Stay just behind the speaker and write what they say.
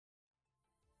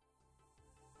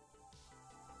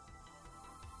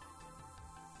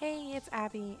Hey, it's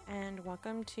Abby, and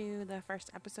welcome to the first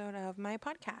episode of my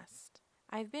podcast.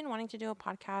 I've been wanting to do a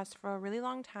podcast for a really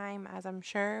long time, as I'm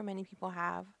sure many people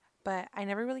have, but I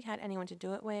never really had anyone to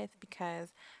do it with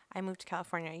because I moved to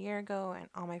California a year ago and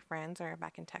all my friends are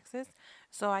back in Texas.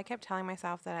 So I kept telling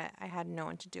myself that I had no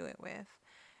one to do it with.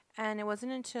 And it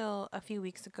wasn't until a few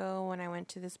weeks ago when I went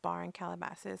to this bar in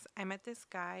Calabasas, I met this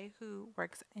guy who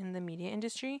works in the media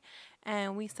industry,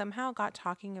 and we somehow got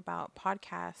talking about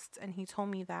podcasts. And he told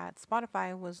me that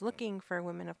Spotify was looking for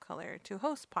women of color to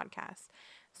host podcasts.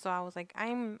 So I was like,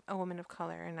 I'm a woman of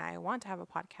color and I want to have a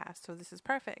podcast, so this is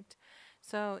perfect.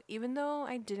 So even though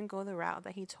I didn't go the route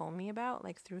that he told me about,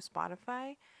 like through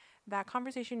Spotify, that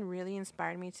conversation really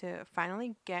inspired me to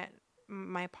finally get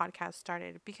my podcast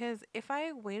started, because if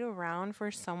I wait around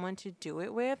for someone to do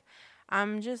it with,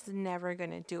 I'm just never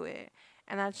going to do it.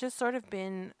 And that's just sort of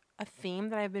been a theme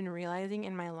that I've been realizing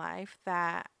in my life,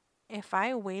 that if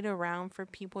I wait around for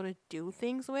people to do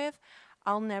things with,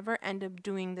 I'll never end up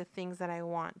doing the things that I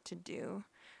want to do.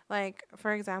 Like,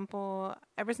 for example,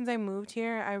 ever since I moved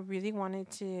here, I really wanted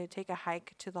to take a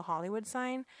hike to the Hollywood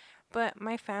sign, but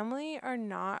my family are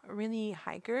not really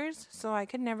hikers, so I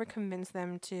could never convince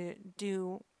them to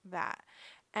do that.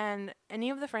 And any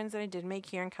of the friends that I did make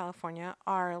here in California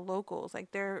are locals,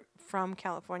 like they're from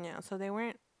California, so they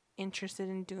weren't interested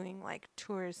in doing like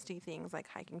touristy things like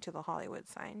hiking to the Hollywood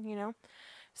sign.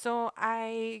 So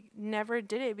I never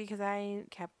did it because I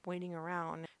kept waiting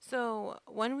around. So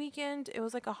one weekend, it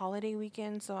was like a holiday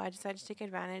weekend, so I decided to take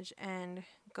advantage and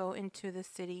go into the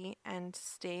city and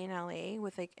stay in LA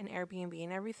with like an Airbnb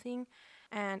and everything.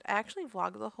 And I actually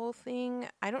vlogged the whole thing.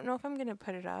 I don't know if I'm going to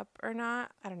put it up or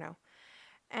not. I don't know.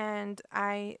 And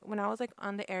when I was like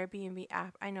on the Airbnb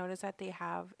app, I noticed that they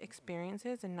have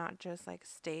experiences and not just like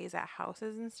stays at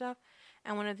houses and stuff.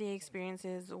 And one of the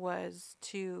experiences was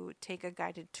to take a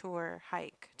guided tour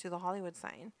hike to the Hollywood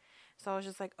sign. So I was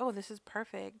just like, oh, this is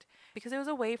perfect, because it was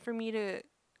a way for me to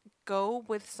go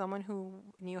with someone who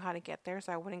knew how to get there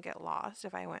so I wouldn't get lost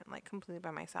if I went like completely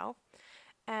by myself.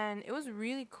 And it was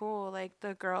really cool. Like,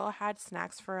 the girl had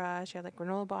snacks for us. She had like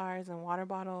granola bars and water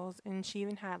bottles, and she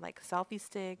even had like selfie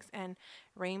sticks and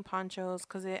rain ponchos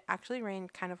because it actually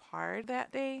rained kind of hard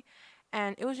that day.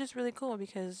 And it was just really cool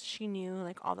because she knew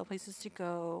like all the places to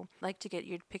go, like to get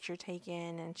your picture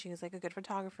taken, and she was like a good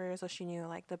photographer, so she knew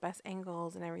like the best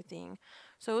angles and everything.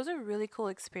 So it was a really cool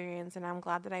experience, and I'm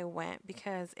glad that I went,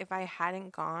 because if I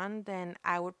hadn't gone, then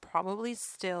I would probably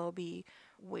still be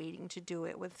waiting to do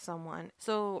it with someone.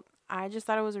 So I just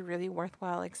thought it was a really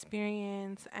worthwhile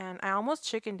experience, and I almost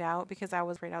chickened out because I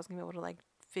was afraid I was gonna be able to like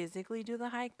physically do the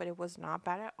hike, but it was not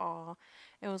bad at all.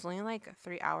 It was only like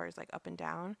 3 hours like up and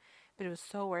down, but it was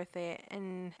so worth it.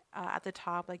 And at the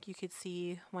top, like, you could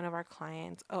see one of our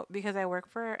clients. Oh, because I work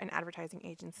for an advertising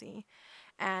agency,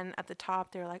 and at the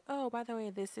top they're like, oh, by the way,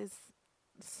 this is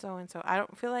so and so. I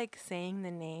don't feel like saying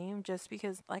the name just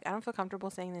because like I don't feel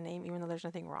comfortable saying the name even though there's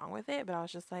nothing wrong with it, but I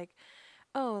was just like,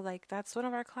 oh, like that's one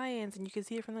of our clients and you can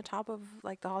see it from the top of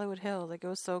like the Hollywood Hills. Like, it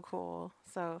was so cool.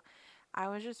 So I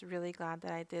was just really glad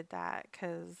that I did that,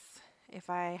 cuz if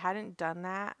I hadn't done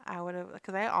that, I would have,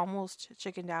 because I almost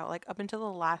chickened out. Like, up until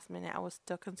the last minute, I was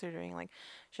still considering, like,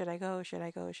 should I go? Should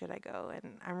I go? Should I go?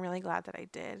 And I'm really glad that I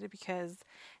did, because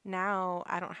now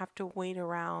I don't have to wait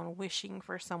around wishing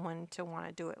for someone to want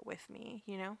to do it with me?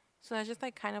 So that's just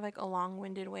like kind of like a long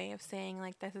winded way of saying,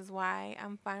 like, this is why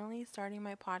I'm finally starting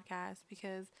my podcast,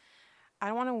 because I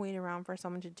don't want to wait around for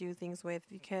someone to do things with,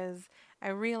 because I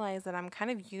realize that I'm kind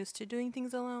of used to doing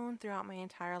things alone throughout my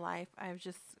entire life. I've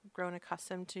just grown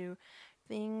accustomed to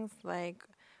things. Like,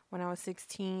 when I was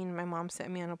 16, my mom sent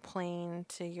me on a plane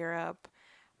to Europe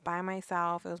by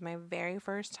myself. It was my very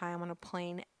first time on a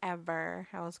plane ever.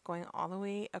 I was going all the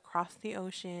way across the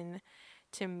ocean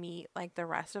to meet like the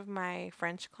rest of my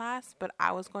French class, but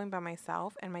I was going by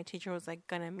myself, and my teacher was like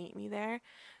gonna meet me there.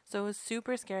 So it was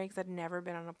super scary because I'd never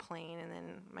been on a plane, and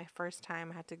then my first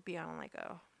time I had to be on like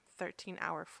a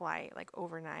 13-hour flight, like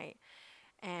overnight.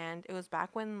 And it was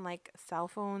back when like cell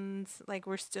phones like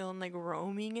were still in like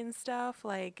roaming and stuff.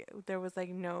 Like, there was like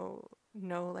no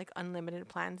like unlimited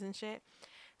plans and shit.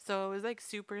 So it was like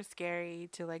super scary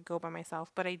to like go by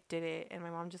myself, but I did it, and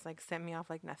my mom just like sent me off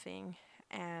like nothing.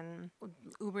 And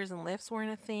Ubers and Lyfts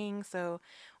weren't a thing. So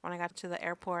when I got to the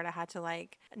airport, I had to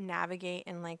like navigate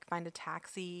and like find a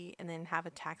taxi, and then have a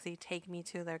taxi take me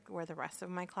to where the rest of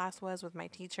my class was with my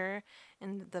teacher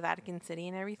in the Vatican City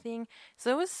and everything.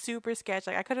 So it was super sketch.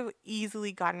 Like, I could have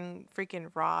easily gotten freaking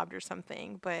robbed or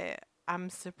something, but I'm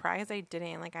surprised I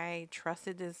didn't. Like, I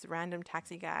trusted this random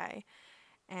taxi guy,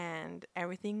 and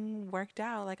everything worked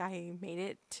out. Like, I made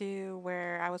it to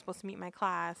where I was supposed to meet my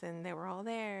class, and they were all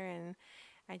there, and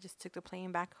I just took the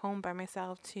plane back home by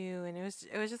myself too. And it was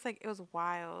just like, it was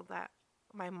wild that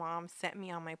my mom sent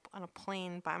me on a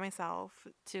plane by myself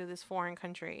to this foreign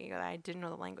country that I didn't know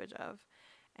the language of.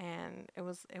 And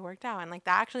it worked out, and like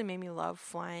that actually made me love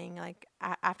flying. Like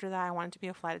after that, I wanted to be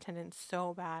a flight attendant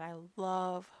so bad. I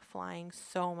love flying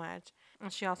so much.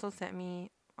 And she also sent me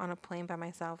on a plane by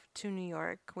myself to New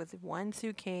York with one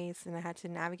suitcase, and I had to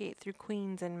navigate through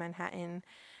Queens and Manhattan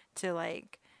to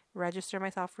like register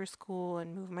myself for school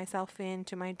and move myself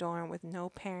into my dorm with no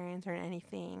parents or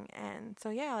anything. And so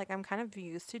yeah, like I'm kind of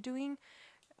used to doing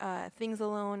things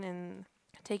alone, and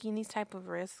taking these type of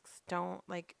risks. Don't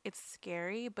like, it's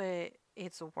scary, but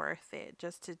it's worth it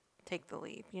just to take the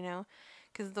leap, you know?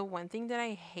 Because the one thing that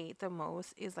I hate the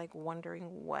most is like wondering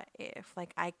what if.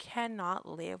 Like, I cannot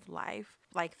live life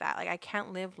like that. Like, I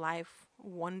can't live life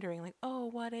wondering, like, oh,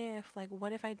 what if? Like,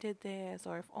 what if I did this?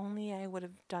 Or if only I would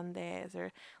have done this?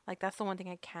 Or like, that's the one thing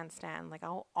I can't stand. Like,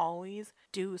 I'll always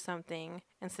do something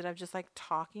instead of just like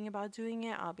talking about doing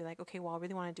it. I'll be like, okay, well, I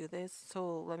really want to do this.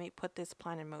 So let me put this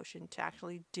plan in motion to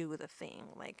actually do the thing.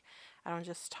 Like, I don't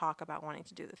just talk about wanting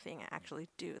to do the thing, I actually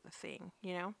do the thing,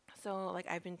 you know? So, like,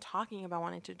 I've been talking about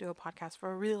wanting to do a podcast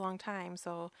for a really long time.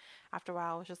 So, after a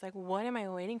while, I was just like, what am I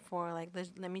waiting for? Like,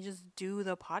 let me just do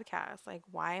the podcast. Like,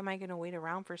 why am I going to wait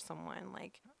around for someone?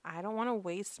 Like, I don't want to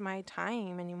waste my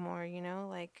time anymore, you know?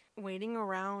 Like, waiting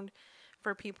around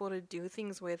for people to do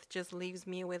things with just leaves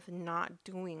me with not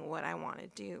doing what I want to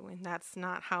do. And that's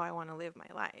not how I want to live my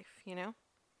life, you know?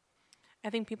 I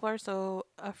think people are so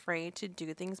afraid to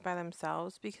do things by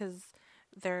themselves because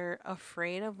they're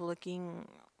afraid of looking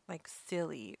like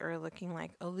silly or looking like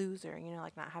a loser, you know,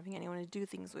 like not having anyone to do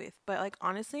things with. But like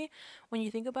honestly, when you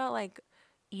think about like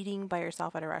eating by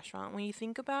yourself at a restaurant, when you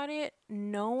think about it,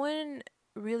 no one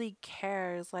really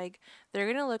cares. Like, they're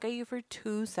gonna look at you for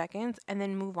 2 seconds and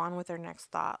then move on with their next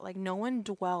thought. Like, no one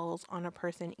dwells on a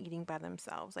person eating by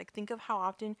themselves. Like, think of how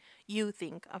often you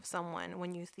think of someone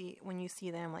when you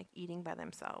see them like eating by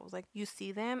themselves. Like, you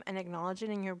see them and acknowledge it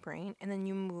in your brain, and then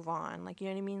you move on. Like, you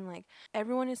know what I mean? Like,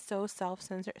 everyone is so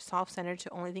self-centered to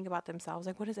only think about themselves.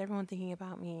 Like, what is everyone thinking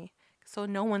about me? So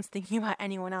no one's thinking about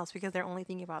anyone else because they're only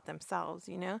thinking about themselves,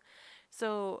 you know?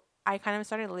 So I kind of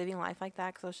started living life like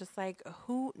that because I was just like,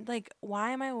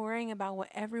 why am I worrying about what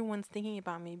everyone's thinking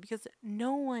about me? Because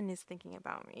no one is thinking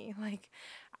about me. Like,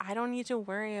 I don't need to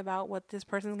worry about what this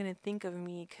person's going to think of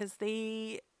me because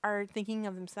they are thinking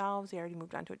of themselves. They already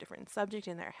moved on to a different subject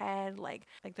in their head.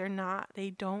 They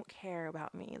don't care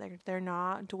about me. Like, they're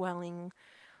not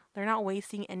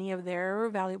wasting any of their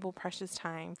valuable, precious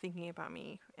time thinking about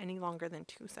me any longer than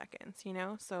 2 seconds, you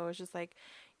know? So it's just like,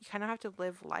 you kind of have to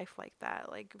live life like that.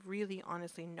 Like, really,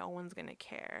 honestly, no one's going to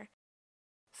care.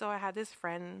 So I had this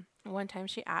friend, one time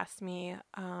she asked me,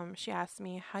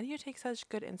 how do you take such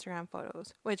good Instagram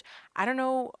photos? Which I don't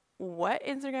know what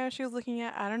Instagram she was looking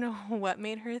at. I don't know what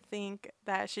made her think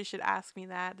that she should ask me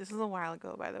that. This was a while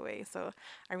ago, by the way. So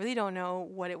I really don't know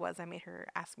what it was that made her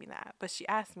ask me that. But she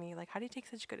asked me, like, how do you take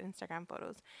such good Instagram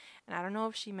photos? And I don't know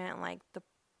if she meant like the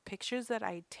pictures that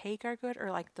I take are good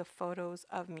or like the photos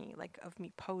of me, like of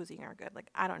me posing are good. Like,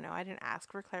 I don't know. I didn't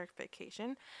ask for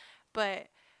clarification. But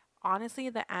honestly,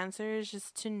 the answer is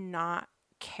just to not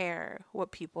care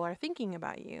what people are thinking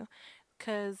about you.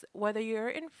 Because whether you're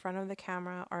in front of the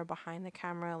camera or behind the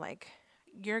camera, like,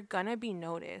 you're gonna be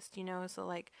noticed, you know? So,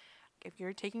 like, if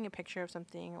you're taking a picture of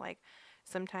something, like,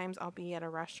 sometimes I'll be at a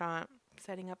restaurant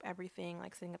setting up everything,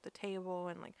 like setting up the table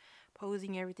and like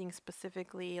posing everything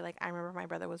specifically. Like, I remember my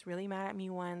brother was really mad at me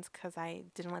once because I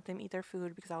didn't let them eat their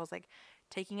food because I was like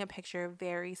taking a picture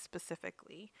very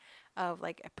specifically of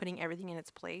like putting everything in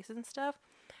its place and stuff.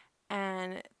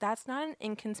 And that's not an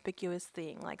inconspicuous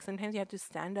thing. Like, sometimes you have to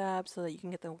stand up so that you can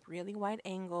get the really wide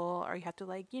angle, or you have to,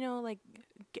 like, you know, like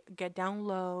get down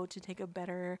low to take a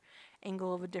better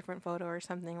angle of a different photo or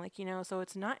something, like, you know. So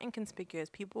it's not inconspicuous.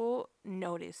 People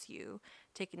notice you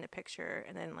taking the picture.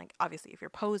 And then, like, obviously if you're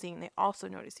posing, they also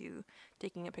notice you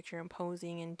taking a picture and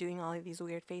posing and doing all of these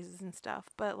weird faces and stuff.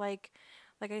 But like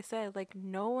I said, like,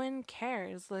 no one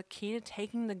cares. The key to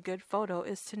taking the good photo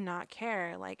is to not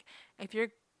care. Like,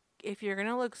 if you're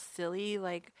gonna look silly,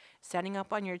 like standing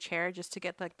up on your chair just to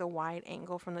get like the wide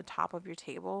angle from the top of your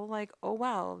table, like, oh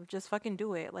wow, just fucking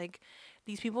do it. Like,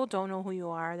 these people don't know who you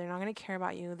are. They're not gonna care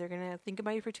about you. They're gonna think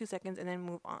about you for 2 seconds and then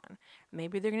move on.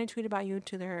 Maybe they're gonna tweet about you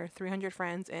to their 300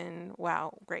 friends, and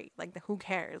wow, great. Like, who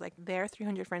cares? Like, their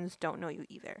 300 friends don't know you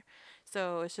either.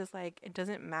 So it's just like, it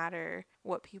doesn't matter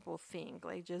what people think.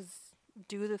 Like, just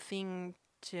do the thing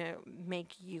to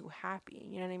make you happy.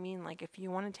 You know what I mean? Like, if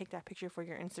you want to take that picture for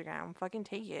your Instagram, fucking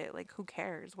take it. Like, who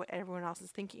cares what everyone else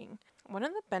is thinking? One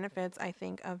of the benefits, I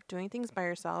think, of doing things by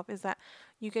yourself is that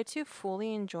you get to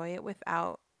fully enjoy it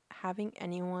without having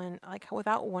anyone, like,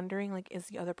 without wondering, like, is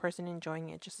the other person enjoying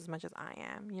it just as much as I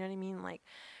am? You know what I mean? Like,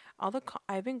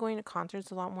 I've been going to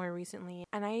concerts a lot more recently,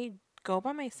 and I go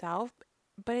by myself,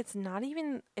 but it's not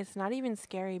even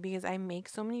scary because I make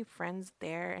so many friends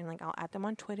there, and like I'll add them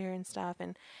on Twitter and stuff.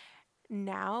 And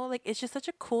now, like, it's just such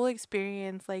a cool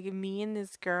experience. Like, me and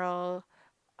this girl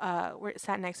were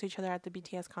sat next to each other at the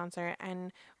BTS concert,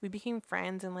 and we became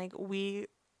friends. And like, we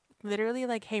literally,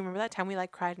 like, hey, remember that time we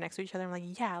like cried next to each other? I'm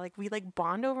like, yeah, like we like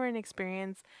bond over an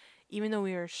experience even though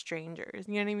we were strangers.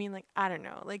 You know what I mean? Like, I don't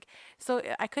know. Like, so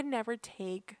I could never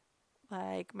take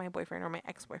like my boyfriend or my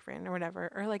ex-boyfriend or whatever,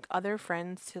 or like other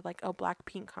friends to like a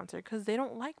Blackpink concert because they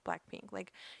don't like Blackpink.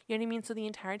 Like, you know what I mean? So the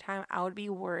entire time I would be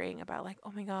worrying about, like,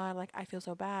 oh my god, like I feel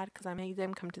so bad because I made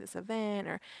them come to this event,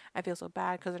 or I feel so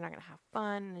bad because they're not gonna have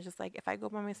fun. And it's just like, if I go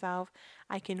by myself,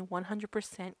 I can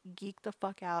 100% geek the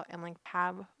fuck out and like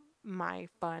have my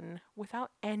fun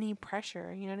without any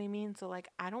pressure. You know what I mean? So like,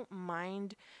 I don't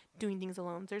mind doing things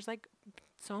alone. There's like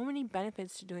so many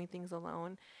benefits to doing things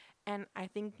alone, and I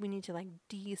think we need to like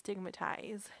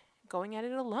destigmatize going at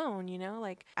it alone.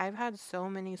 Like, I've had so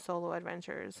many solo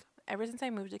adventures. Ever since I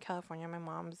moved to California, my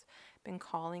mom's been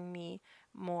calling me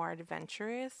more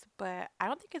adventurous, but I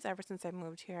don't think it's ever since I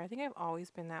moved here. I think I've always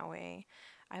been that way.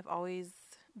 I've always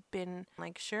been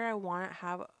like, sure, I want to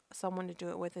have someone to do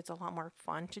it with. It's a lot more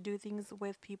fun to do things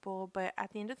with people, but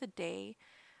at the end of the day,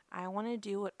 I want to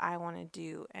do what I want to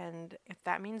do. And if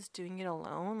that means doing it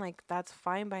alone, like, that's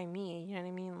fine by me. You know what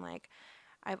I mean? Like,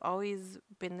 I've always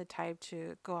been the type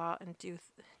to go out and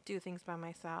do things by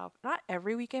myself. Not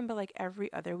every weekend, but like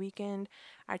every other weekend,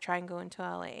 I try and go into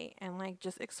LA and like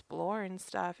just explore and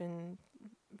stuff and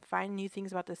find new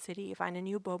things about the city, find a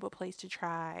new boba place to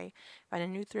try, find a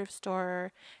new thrift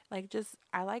store. Like, just,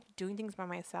 I like doing things by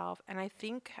myself. And I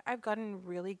think I've gotten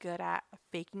really good at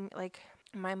faking, like,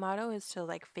 my motto is to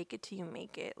like fake it till you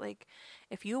make it. Like,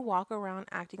 if you walk around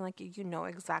acting like you know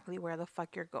exactly where the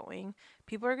fuck you're going,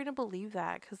 people are gonna believe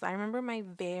that. Because I remember my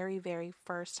very, very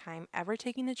first time ever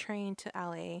taking the train to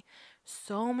LA,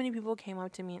 so many people came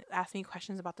up to me and asked me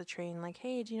questions about the train. Like,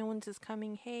 hey, do you know when this is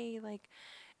coming? Hey, like,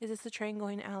 is this the train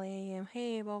going to LA? And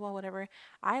hey, blah, blah, whatever.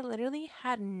 I literally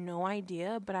had no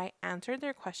idea, but I answered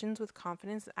their questions with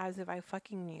confidence as if I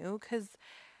fucking knew. Because,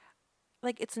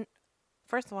 like,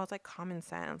 first of all, it's like common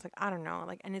sense. Like, I don't know.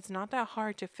 Like, and it's not that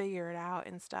hard to figure it out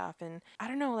and stuff. And I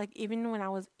don't know, like, even when I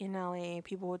was in LA,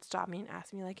 people would stop me and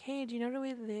ask me, like, hey, do you know the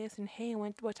way to this? And hey,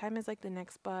 what time is like the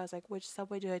next bus? Like, which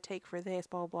subway do I take for this?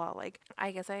 Blah, blah, blah. Like,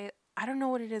 I guess I don't know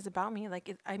what it is about me.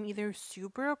 Like, I'm either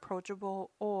super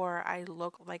approachable or I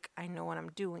look like I know what I'm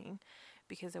doing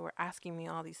because they were asking me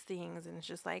all these things. And it's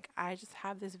just like, I just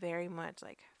have this very much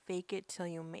like fake it till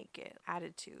you make it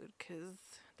attitude, because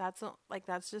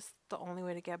that's just the only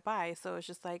way to get by. So it's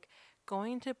just like,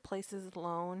 going to places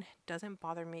alone doesn't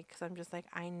bother me because I'm just like,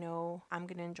 I know I'm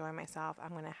gonna enjoy myself,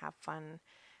 I'm gonna have fun,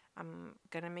 I'm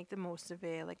gonna make the most of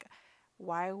it. Like,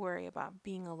 why worry about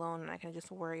being alone when I can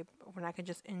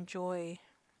just enjoy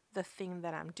the thing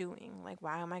that I'm doing? Like,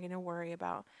 why am I gonna worry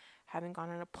about having gone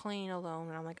on a plane alone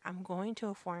when I'm like, I'm going to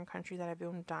a foreign country that I've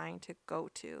been dying to go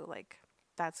to? Like,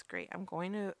 that's great. I'm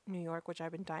going to New York, which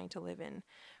I've been dying to live in.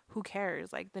 Who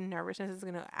cares? Like, the nervousness is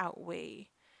going to outweigh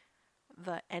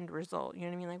the end result. You know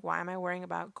what I mean? Like, why am I worrying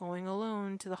about going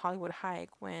alone to the Hollywood hike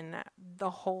when the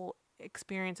whole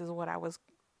experience is what I was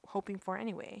hoping for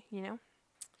anyway, you know?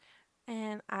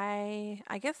 And I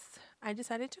guess I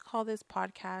decided to call this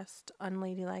podcast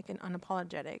Unladylike and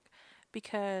Unapologetic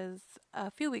because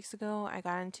a few weeks ago I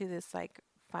got into this like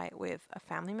fight with a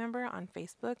family member on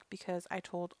Facebook because I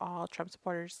told all Trump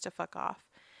supporters to fuck off.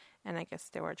 And I guess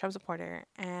they were a Trump supporter.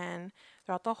 And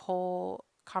throughout the whole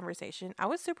conversation, I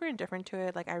was super indifferent to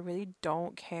it. Like, I really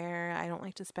don't care. I don't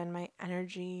like to spend my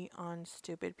energy on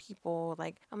stupid people.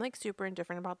 Like, I'm like super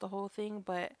indifferent about the whole thing.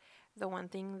 But the one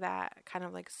thing that kind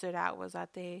of like stood out was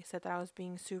that they said that I was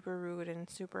being super rude and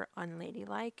super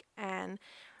unladylike. And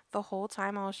the whole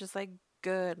time I was just like,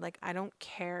 good. Like, I don't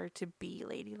care to be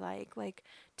ladylike. Like,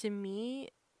 to me,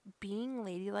 being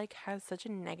ladylike has such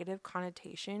a negative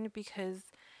connotation because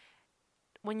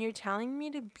when you're telling me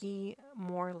to be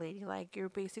more ladylike, you're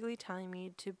basically telling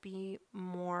me to be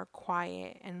more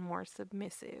quiet and more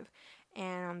submissive.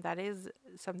 And that is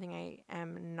something I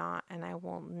am not and I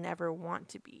will never want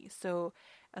to be. So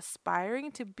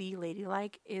aspiring to be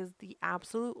ladylike is the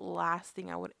absolute last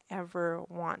thing I would ever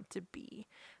want to be.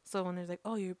 So when there's like,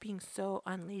 oh, you're being so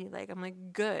unladylike, I'm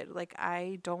like, good. Like,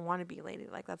 I don't want to be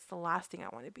ladylike. That's the last thing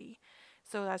I want to be.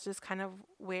 So that's just kind of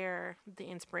where the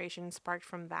inspiration sparked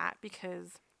from that,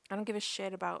 because I don't give a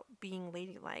shit about being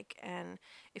ladylike. And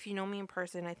if you know me in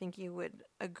person, I think you would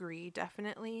agree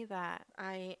definitely that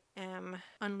I am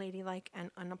unladylike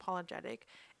and unapologetic.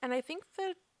 And I think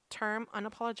the term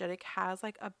unapologetic has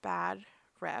like a bad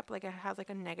rep, like it has like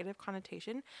a negative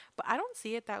connotation, but I don't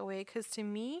see it that way, because to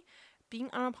me, being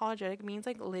unapologetic means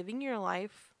like living your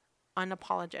life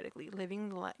unapologetically,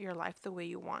 living your life the way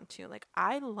you want to. Like,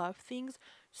 I love things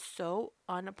so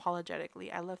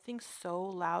unapologetically. I love things so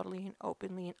loudly and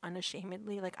openly and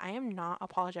unashamedly. Like, I am not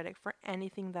apologetic for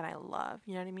anything that I love.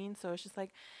 You know what I mean? So it's just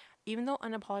like, even though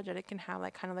unapologetic can have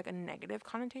like kind of like a negative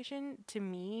connotation, to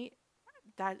me,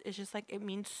 that is just like, it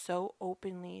means so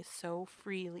openly, so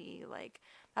freely. Like,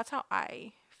 that's how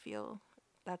I feel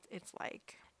that it's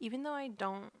like. Even though I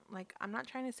don't like, I'm not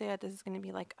trying to say that this is going to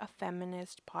be like a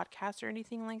feminist podcast or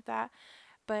anything like that,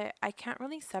 but I can't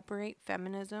really separate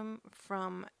feminism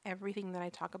from everything that I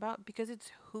talk about, because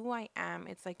it's who I am.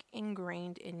 It's like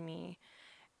ingrained in me.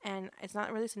 And it's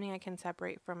not really something I can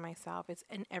separate from myself. It's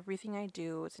in everything I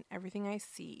do, it's in everything I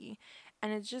see.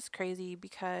 And it's just crazy,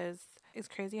 because it's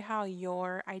crazy how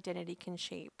your identity can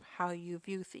shape how you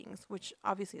view things, which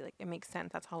obviously, like, it makes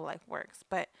sense. That's how life works.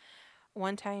 But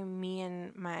one time, me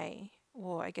and my,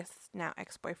 well, I guess now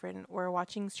ex-boyfriend, were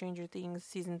watching Stranger Things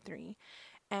season 3,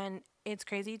 and it's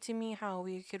crazy to me how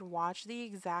we could watch the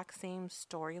exact same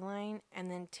storyline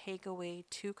and then take away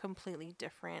two completely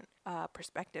different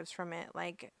perspectives from it.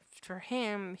 Like, for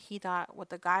him, he thought what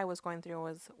the guy was going through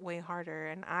was way harder,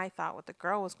 and I thought what the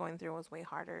girl was going through was way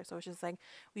harder. So it's just like,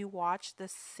 we watched the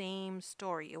same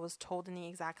story. It was told in the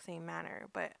exact same manner,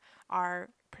 but our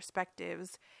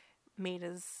perspectives made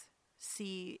us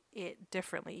see it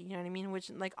differently, you know what I mean?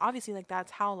 Which, like, obviously, like,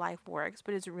 that's how life works,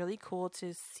 but it's really cool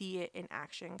to see it in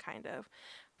action, kind of.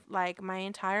 Like, my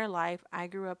entire life, I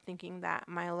grew up thinking that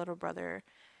my little brother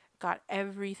got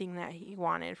everything that he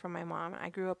wanted from my mom.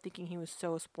 I grew up thinking he was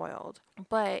so spoiled.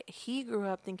 But he grew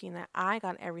up thinking that I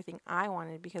got everything I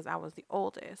wanted because I was the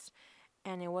oldest.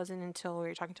 And it wasn't until we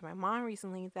were talking to my mom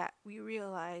recently that we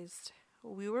realized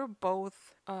we were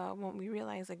both, when we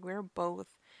realized, like, we were both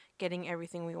getting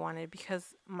everything we wanted,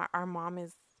 because our mom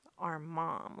is our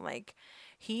mom. Like,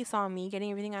 he saw me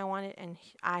getting everything I wanted, and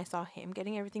I saw him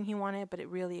getting everything he wanted, but it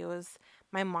was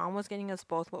my mom was getting us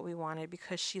both what we wanted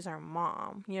because she's our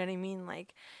mom. You know what I mean?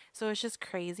 Like, so it's just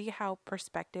crazy how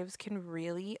perspectives can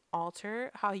really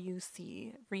alter how you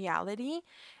see reality.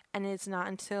 And it's not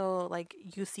until, like,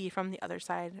 you see from the other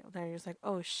side that you're just like,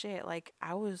 oh shit, like,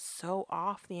 I was so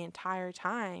off the entire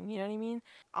time. You know what I mean?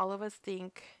 All of us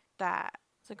think that,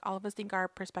 it's like, all of us think our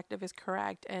perspective is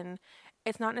correct. And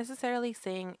it's not necessarily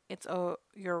saying it's, oh,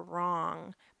 you're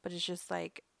wrong, but it's just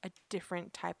like a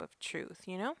different type of truth,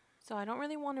 you know? So I don't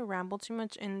really want to ramble too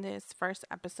much in this first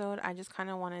episode. I just kind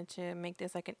of wanted to make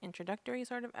this like an introductory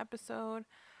sort of episode.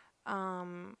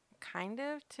 Kind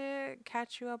of to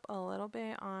catch you up a little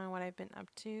bit on what I've been up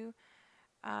to.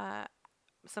 Uh,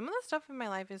 some of the stuff in my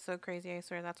life is so crazy, I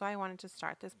swear. That's why I wanted to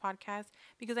start this podcast,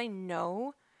 because I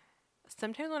know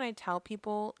sometimes when I tell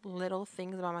people little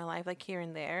things about my life, like here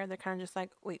and there, they're kind of just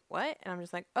like, wait, what? And I'm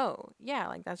just like, oh, yeah,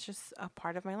 like, that's just a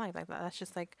part of my life. Like, that's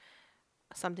just like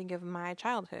something of my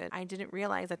childhood. I didn't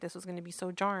realize that this was going to be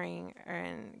so jarring,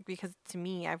 and because to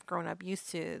me, I've grown up used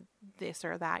to this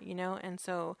or that, you know? And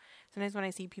so sometimes when I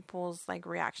see people's like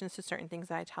reactions to certain things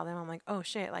that I tell them, I'm like, oh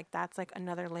shit, like, that's like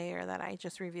another layer that I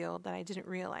just revealed that I didn't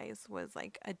realize was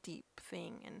like a deep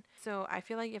thing. And so I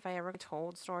feel like if I ever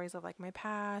told stories of like my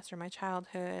past or my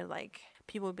childhood, like,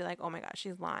 people would be like, oh my gosh,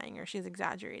 she's lying or she's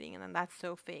exaggerating, and then that's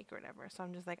so fake or whatever. So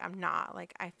I'm just like, I'm not.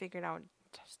 Like, I figured out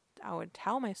I would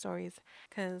tell my stories,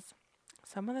 because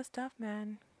some of the stuff,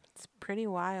 man, it's pretty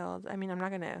wild. I mean, I'm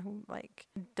not gonna like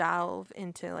delve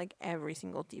into like every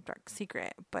single deep dark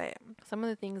secret, but some of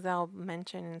the things I'll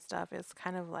mention and stuff is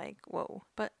kind of like, whoa.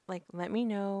 But like, let me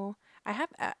know. I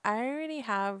already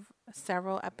have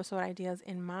several episode ideas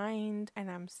in mind,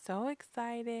 and I'm so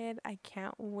excited. I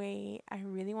can't wait. I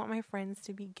really want my friends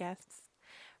to be guests,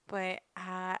 but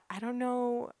I don't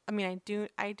know. I mean,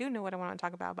 I do know what I want to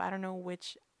talk about, but I don't know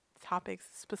which topics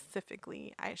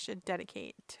specifically I should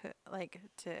dedicate to, like,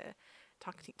 to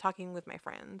talking with my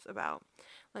friends about.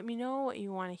 Let me know what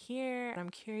you want to hear. I'm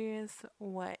curious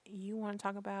what you want to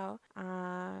talk about.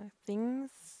 Things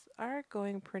are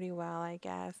going pretty well, I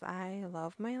guess. I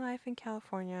love my life in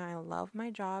California. I love my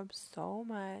job so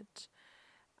much.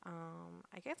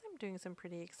 I guess I'm doing some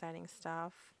pretty exciting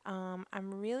stuff. I'm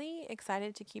really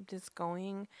excited to keep this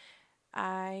going.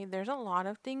 There's a lot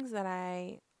of things that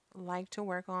I like to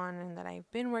work on and that I've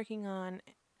been working on.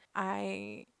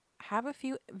 I have a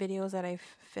few videos that I've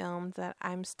filmed that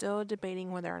I'm still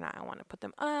debating whether or not I want to put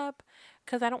them up,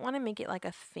 because I don't want to make it like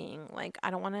a thing. Like,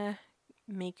 I don't want to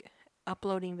make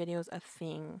uploading videos a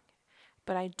thing,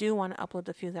 but I do want to upload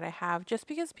the few that I have, just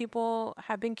because people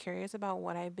have been curious about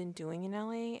what I've been doing in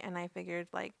LA, and I figured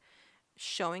like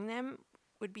showing them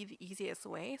would be the easiest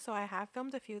way. So I have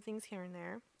filmed a few things here and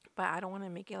there, but I don't want to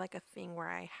make it like a thing where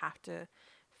I have to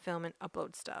film and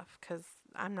upload stuff, because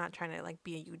I'm not trying to like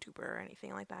be a YouTuber or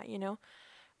anything like that, you know?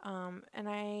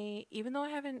 And even though I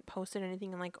haven't posted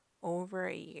anything in like over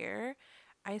a year,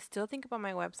 I still think about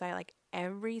my website like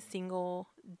every single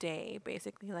day,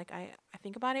 basically. Like, I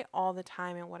think about it all the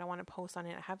time and what I want to post on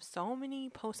it. I have so many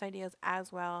post ideas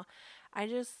as well. I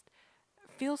just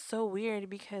feel so weird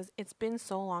because it's been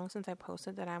so long since I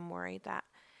posted that I'm worried that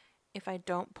if I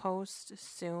don't post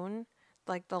soon,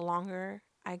 like the longer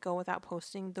I go without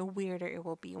posting, the weirder it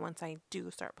will be once I do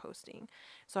start posting.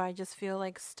 So I just feel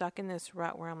like stuck in this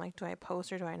rut where I'm like, do I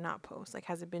post or do I not post? Like,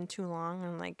 has it been too long?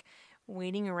 And like,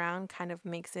 waiting around kind of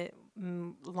makes it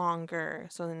longer.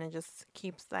 So then it just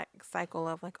keeps that cycle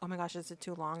of like, oh my gosh, is it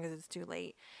too long? Is it too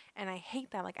late? And I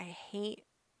hate that. Like, I hate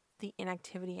the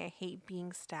inactivity. I hate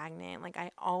being stagnant. Like,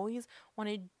 I always want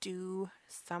to do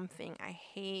something. I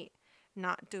hate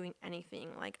not doing anything.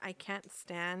 Like, I can't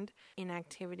stand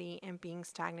inactivity and being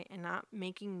stagnant and not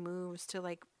making moves to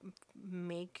like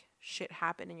make shit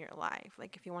happen in your life.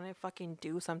 Like, if you want to fucking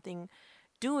do something,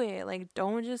 do it. Like,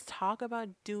 don't just talk about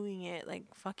doing it. Like,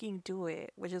 fucking do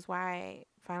it. Which is why I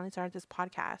finally started this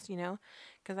podcast, you know?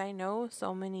 Because I know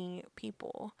so many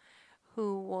people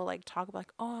who will like talk about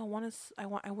like, oh,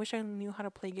 I wish I knew how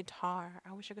to play guitar.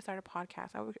 I wish I could start a podcast.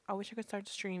 I wish I could start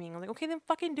streaming. I'm like, okay, then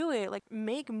fucking do it. Like,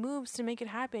 make moves to make it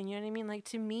happen. You know what I mean? Like,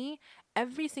 to me,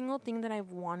 every single thing that I've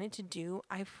wanted to do,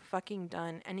 I've fucking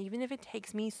done. And even if it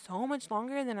takes me so much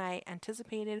longer than I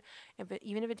anticipated,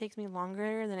 even if it takes me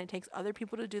longer than it takes other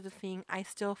people to do the thing, I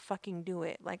still fucking do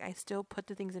it. Like, I still put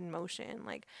the things in motion.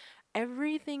 Like,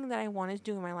 everything that I wanted to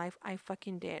do in my life, I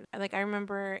fucking did. Like, I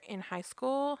remember in high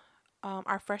school,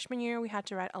 our freshman year, we had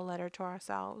to write a letter to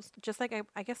ourselves, just like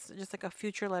I guess just like a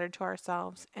future letter to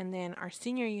ourselves. And then our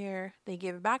senior year, they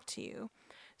give it back to you.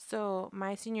 So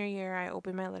my senior year, I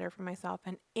opened my letter for myself,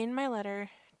 and in my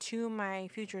letter to my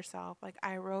future self, like,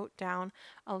 I wrote down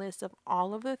a list of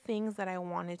all of the things that I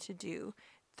wanted to do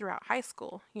throughout high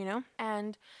school, you know?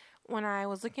 And when I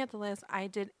was looking at the list, I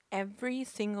did every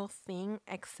single thing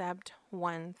except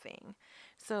one thing.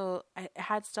 So I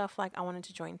had stuff like I wanted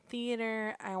to join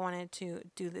theater, I wanted to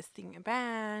do this thing in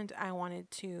band, I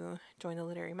wanted to join the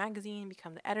literary magazine,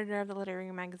 become the editor of the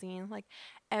literary magazine. Like,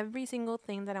 every single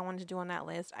thing that I wanted to do on that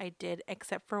list, I did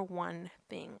except for one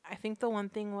thing. I think the one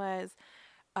thing was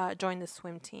join the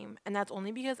swim team. And that's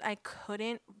only because I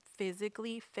couldn't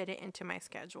physically fit it into my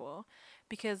schedule,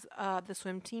 because the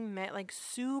swim team met like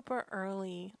super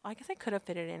early. I guess I could have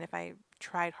fit it in if I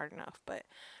tried hard enough, but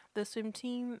the swim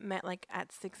team met like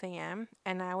at 6 a.m.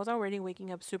 and I was already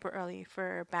waking up super early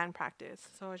for band practice.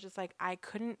 So it's just like I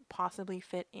couldn't possibly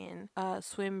fit in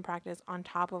swim practice on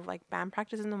top of like band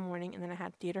practice in the morning, and then I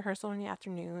had theater rehearsal in the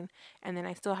afternoon, and then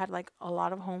I still had like a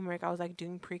lot of homework. I was like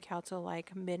doing pre-cal till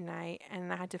like midnight,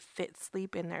 and I had to fit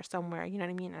sleep in there somewhere, you know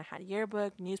what I mean? And I had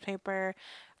yearbook, newspaper,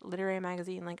 literary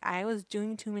magazine. Like, I was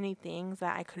doing too many things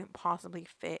that I couldn't possibly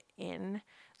fit in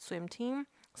swim team.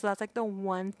 So that's like the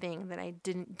one thing that I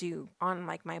didn't do on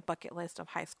like my bucket list of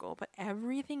high school. But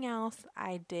everything else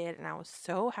I did, and I was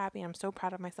so happy. I'm so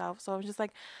proud of myself. So I was just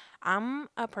like, I'm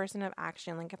a person of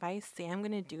action. Like, if I say I'm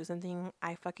going to do something,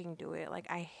 I fucking do it. Like,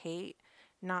 I hate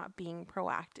not being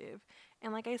proactive.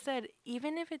 And like I said,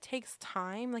 even if it takes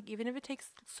time, like even if it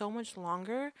takes so much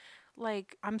longer,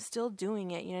 like, I'm still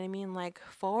doing it. You know what I mean? Like,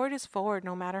 forward is forward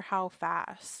no matter how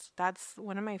fast. That's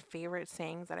one of my favorite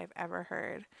sayings that I've ever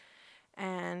heard.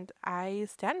 And I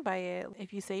stand by it.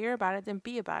 If you say you're about it, then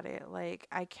be about it. Like,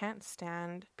 I can't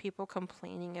stand people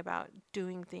complaining about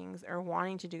doing things or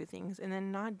wanting to do things and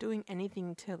then not doing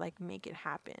anything to like make it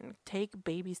happen. Take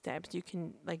baby steps. You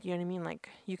can, like, you know what I mean? Like,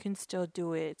 you can still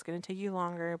do it. It's going to take you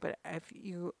longer, but if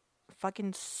you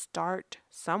fucking start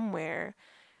somewhere,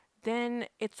 then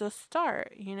it's a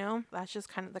start, you know? That's just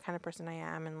kind of the kind of person I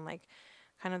am, and like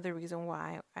kind of the reason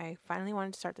why I finally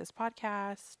wanted to start this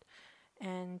podcast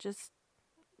and just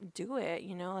do it,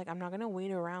 you know? Like, I'm not going to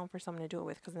wait around for someone to do it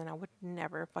with, because then I would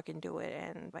never fucking do it,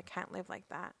 and I can't live like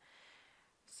that.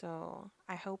 So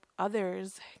I hope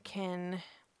others can,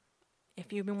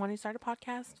 if you've been wanting to start a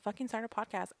podcast, fucking start a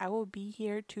podcast. I will be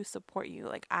here to support you.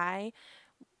 Like, I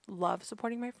love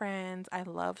supporting my friends. I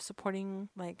love supporting,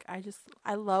 like,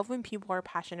 I love when people are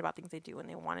passionate about things they do and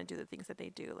they want to do the things that they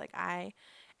do. Like, I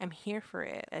am here for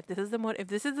it. If this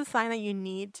is the sign that you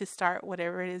need to start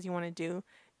whatever it is you want to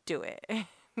do it.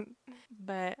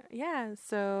 But yeah,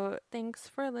 so thanks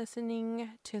for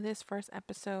listening to this first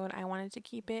episode. I wanted to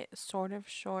keep it sort of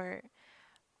short.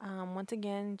 Once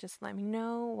again, just let me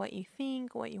know what you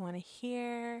think, what you want to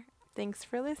hear. Thanks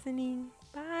for listening.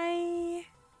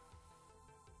 Bye.